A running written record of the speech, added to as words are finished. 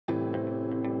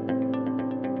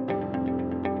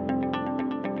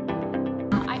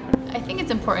think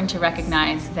it's important to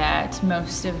recognize that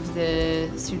most of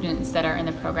the students that are in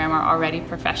the program are already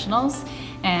professionals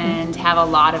and have a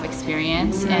lot of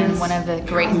experience. And one of the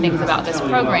great things about this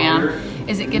program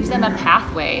is it gives them a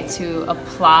pathway to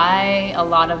apply a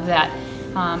lot of that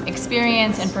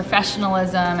experience and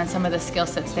professionalism and some of the skill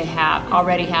sets they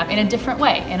already have in a different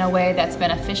way, in a way that's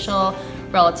beneficial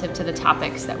relative to the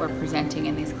topics that we're presenting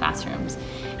in these classrooms.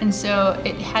 And so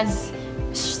it has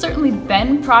certainly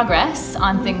been progress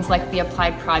on things like the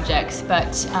applied projects,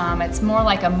 but it's more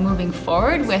like a moving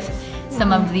forward with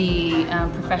some of the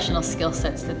professional skill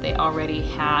sets that they already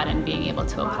had and being able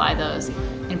to apply those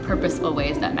in purposeful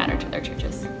ways that matter to their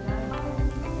churches.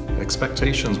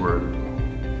 Expectations were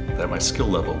that my skill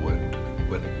level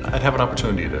I'd have an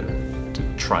opportunity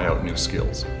to try out new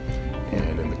skills.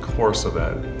 And in the course of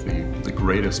that, the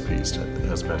greatest piece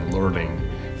has been learning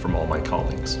from all my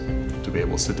colleagues, to be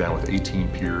able to sit down with 18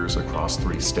 peers across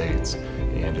 3 states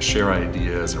and to share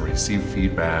ideas and receive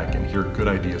feedback and hear good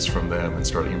ideas from them and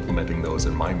start implementing those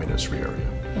in my ministry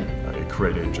area. It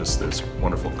created just this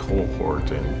wonderful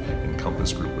cohort and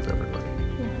compass group with everybody.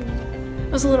 I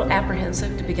was a little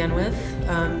apprehensive to begin with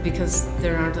because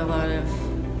there aren't a lot of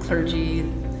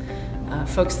clergy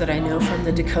folks that I know from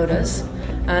the Dakotas,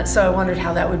 so I wondered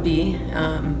how that would be.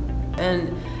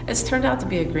 And it's turned out to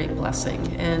be a great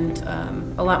blessing and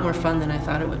a lot more fun than I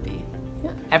thought it would be.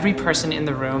 Yeah. Every person in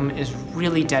the room is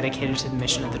really dedicated to the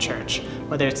mission of the church,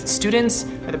 whether it's the students,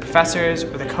 or the professors,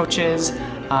 or the coaches,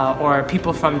 or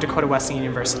people from Dakota Wesleyan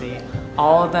University.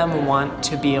 All of them want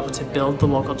to be able to build the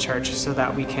local church so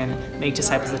that we can make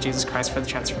disciples of Jesus Christ for the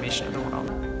transformation of the world.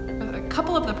 A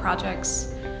couple of the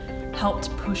projects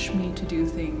helped push me to do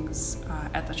things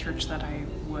at the church that I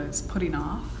was putting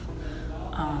off.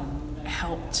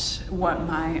 Helped what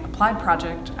my applied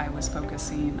project, I was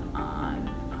focusing on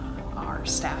our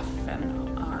staff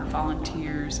and our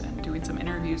volunteers and doing some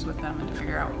interviews with them and to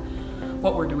figure out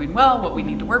what we're doing well, what we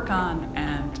need to work on,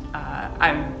 and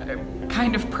I'm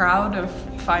kind of proud of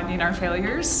finding our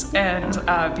failures and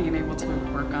being able to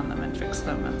work on them and fix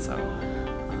them. And so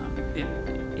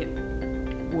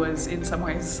it was in some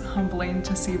ways humbling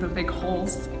to see the big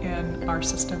holes in our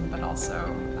system, but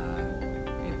also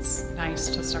it's nice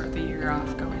to start the year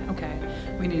off going, okay,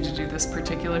 we need to do this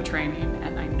particular training,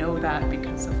 and I know that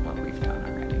because of what we've done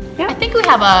already. Yeah. I think we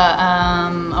have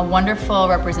a wonderful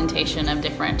representation of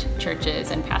different churches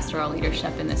and pastoral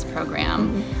leadership in this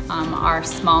program. Our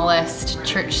smallest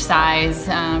church size,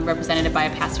 represented by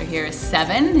a pastor here, is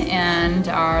 7, and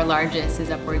our largest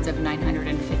is upwards of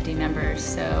 950 members.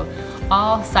 So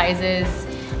all sizes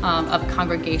of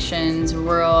congregations,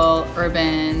 rural,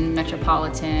 urban,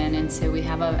 metropolitan, and so we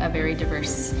have a very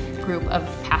diverse group of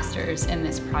pastors in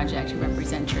this project who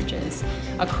represent churches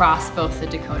across both the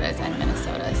Dakotas and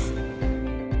Minnesotas.